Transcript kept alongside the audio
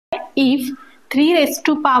if 3 raised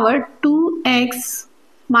to power 2x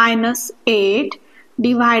minus 8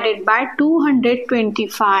 divided by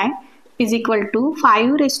 225 is equal to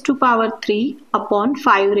 5 raised to power 3 upon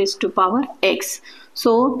 5 raised to power x.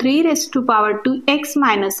 So 3 raised to power 2x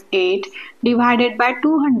minus 8 divided by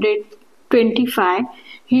 225.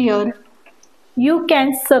 Here you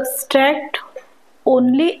can subtract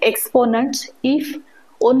only exponents if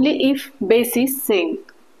base is same.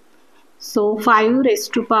 So 5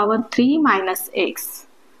 raised to power 3 minus x.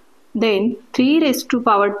 Then 3 raised to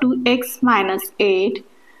power 2x minus 8.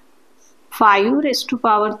 5 raised to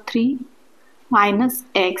power 3 minus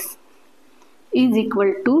x is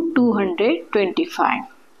equal to 225.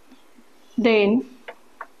 Then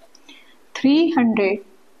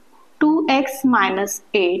 2x minus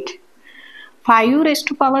 8. 5 raised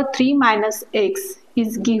to power 3 minus x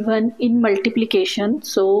is given in multiplication.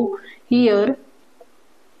 So here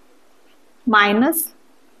minus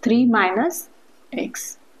 3 minus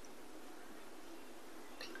x.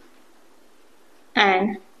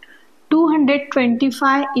 And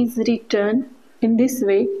 225 is written in this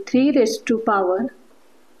way: 3 raised to power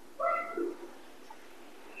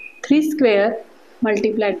 3 square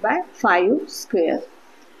multiplied by 5 square.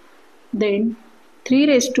 Then 3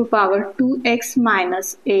 raised to power 2x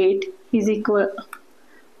minus 8 is equal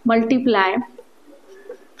multiply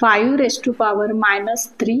 5 raised to power minus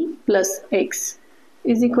 3 plus x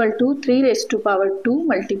is equal to 3 raised to power 2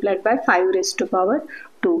 multiplied by 5 raised to power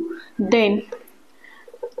 2. Then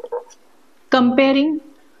comparing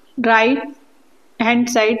right hand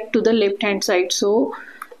side to the left hand side. So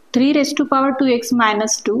 3 raised to power 2x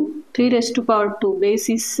minus 2, 3 raised to power 2 base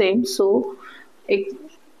is same. So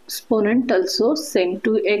exponent also same.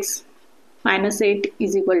 2x minus 8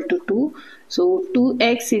 is equal to 2. So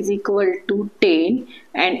 2x is equal to 10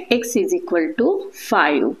 and x is equal to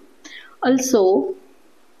 5. Also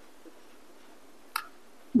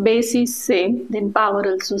base is same, then power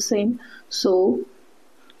also same. So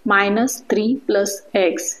minus 3 plus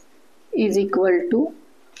x is equal to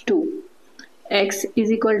 2. X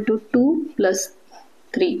is equal to 2 plus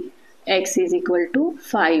 3. X is equal to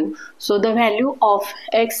 5. So the value of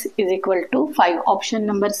x is equal to 5. Option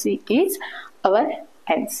number C is our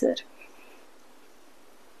answer.